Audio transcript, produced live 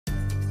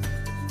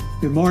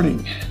Good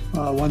morning.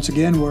 Once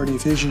again, we're in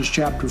Ephesians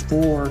chapter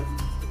 4,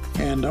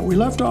 and we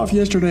left off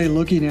yesterday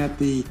looking at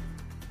the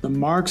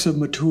marks of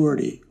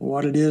maturity,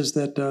 what it is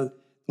that the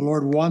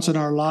Lord wants in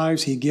our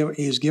lives. He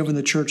has given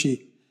the church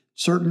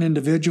certain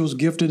individuals,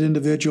 gifted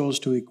individuals,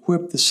 to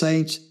equip the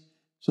saints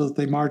so that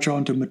they march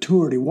on to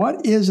maturity.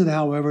 What is it,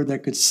 however,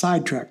 that could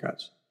sidetrack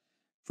us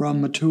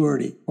from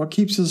maturity? What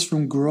keeps us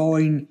from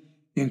growing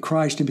in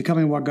Christ and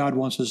becoming what God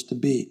wants us to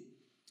be?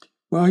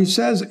 Well, he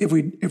says if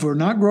we're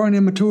not growing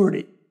in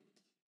maturity,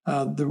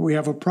 we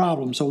have a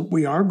problem. So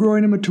we are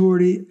growing in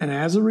maturity, and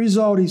as a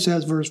result, he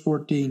says, verse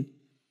 14,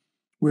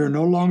 we are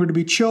no longer to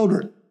be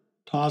children,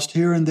 tossed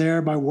here and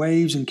there by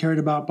waves and carried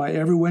about by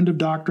every wind of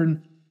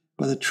doctrine,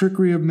 by the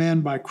trickery of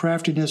men, by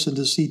craftiness and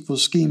deceitful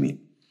scheming.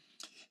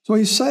 So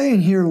he's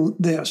saying here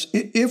this: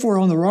 if we're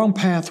on the wrong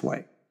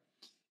pathway,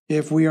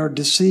 if we are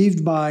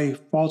deceived by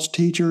false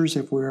teachers,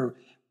 if we're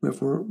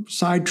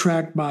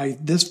sidetracked by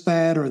this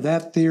fad or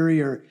that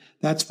theory or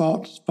that's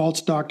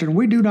false doctrine,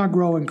 we do not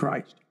grow in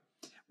Christ.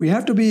 We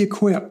have to be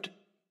equipped.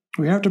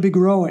 We have to be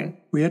growing.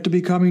 We have to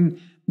be becoming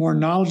more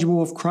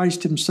knowledgeable of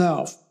Christ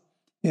himself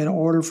in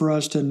order for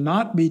us to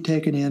not be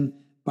taken in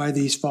by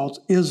these false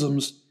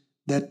isms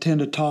that tend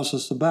to toss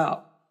us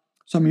about.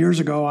 Some years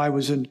ago, I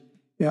was on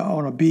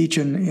a beach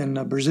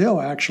in Brazil,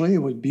 actually. It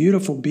was a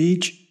beautiful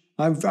beach.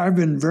 I've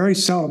been very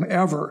seldom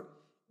ever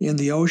in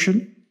the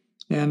ocean,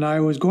 and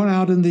I was going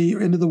out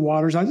into the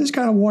waters. I just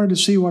kind of wanted to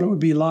see what it would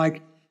be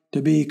like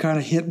to be kind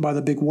of hit by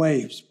the big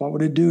waves. What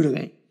would it do to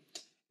me?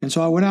 And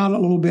so I went out a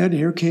little bit, and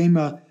here came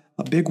a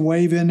big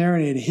wave in there,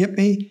 and it hit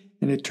me,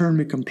 and it turned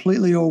me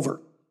completely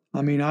over.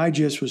 I mean, I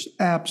just was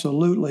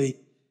absolutely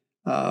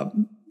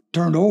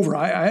turned over.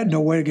 I had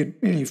no way to get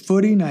any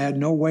footing. I had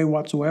no way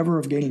whatsoever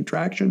of gaining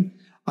traction.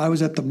 I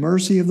was at the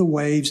mercy of the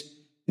waves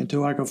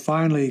until I could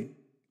finally,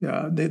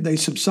 they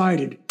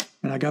subsided,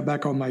 and I got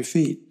back on my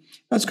feet.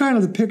 That's kind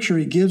of the picture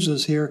he gives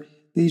us here.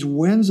 These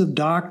winds of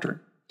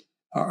doctrine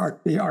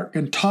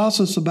can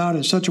toss us about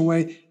in such a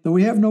way that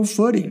we have no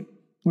footing.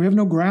 We have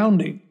no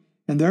grounding,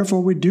 and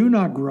therefore we do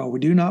not grow. We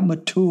do not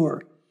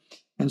mature.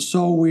 And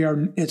so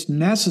it's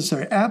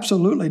necessary,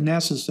 absolutely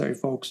necessary,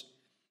 folks,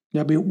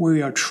 that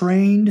we are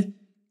trained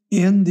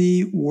in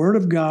the Word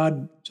of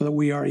God so that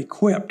we are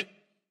equipped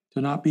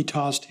to not be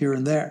tossed here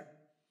and there.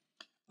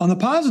 On the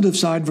positive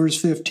side, verse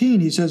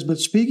 15, he says, but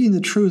speaking the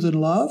truth in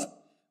love,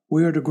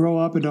 we are to grow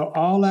up into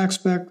all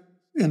aspects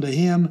into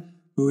him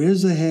who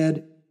is the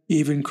head,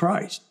 even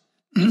Christ.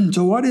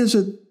 So what is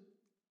it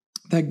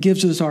that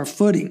gives us our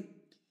footing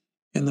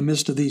in the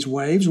midst of these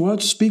waves? Well,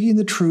 it's speaking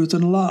the truth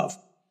in love.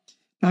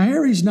 Now,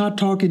 here he's not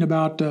talking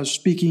about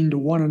speaking to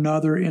one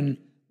another in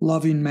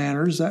loving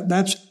manners.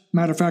 That's,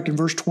 matter of fact, in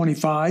verse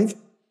 25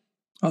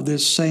 of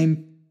this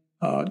same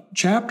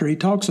chapter, he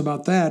talks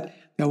about that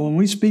when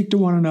we speak to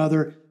one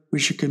another, we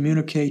should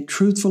communicate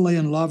truthfully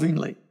and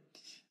lovingly.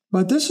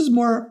 But this is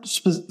more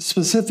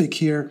specific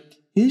here.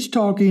 He's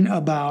talking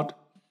about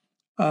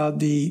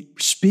the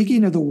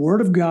speaking of the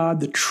Word of God,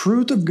 the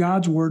truth of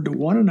God's Word to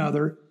one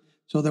another,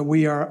 so that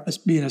we are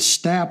being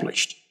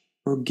established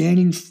or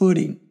gaining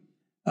footing.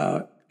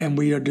 And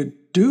we are to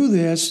do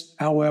this,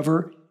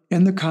 however,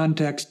 in the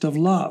context of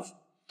love.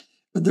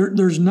 But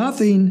there's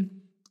nothing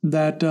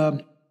that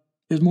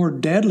is more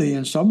deadly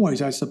in some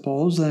ways, I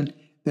suppose,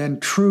 than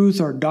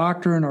truth or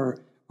doctrine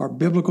or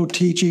biblical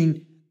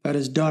teaching that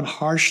is done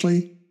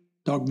harshly,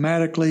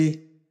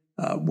 dogmatically,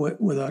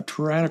 with a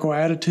tyrannical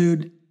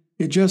attitude.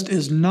 It just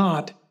is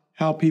not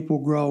how people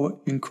grow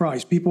in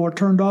Christ. People are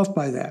turned off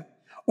by that.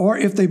 Or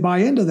if they buy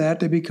into that,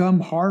 they become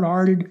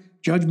hard-hearted,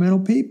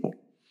 judgmental people.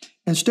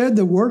 Instead,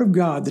 the Word of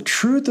God, the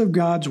truth of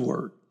God's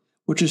Word,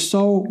 which is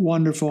so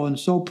wonderful and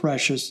so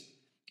precious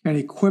and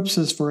equips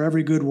us for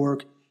every good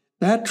work,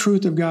 that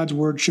truth of God's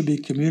Word should be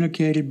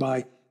communicated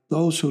by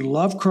those who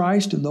love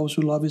Christ and those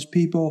who love His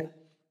people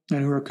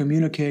and who are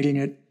communicating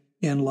it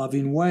in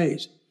loving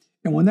ways.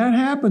 And when that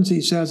happens,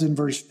 he says in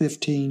verse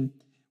 15,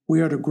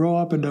 we are to grow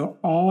up into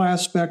all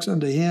aspects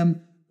unto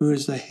Him who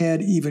is the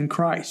head, even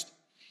Christ.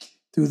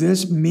 Through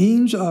this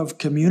means of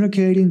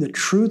communicating the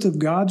truth of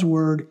God's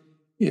Word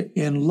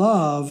in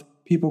love,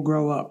 people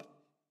grow up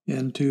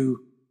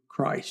into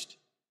Christ.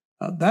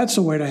 That's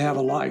the way to have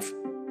a life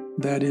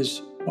that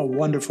is a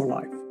wonderful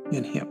life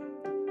in Him.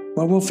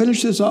 Well, we'll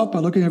finish this up by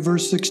looking at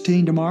verse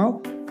 16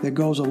 tomorrow that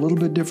goes a little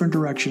bit different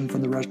direction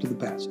from the rest of the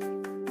passage.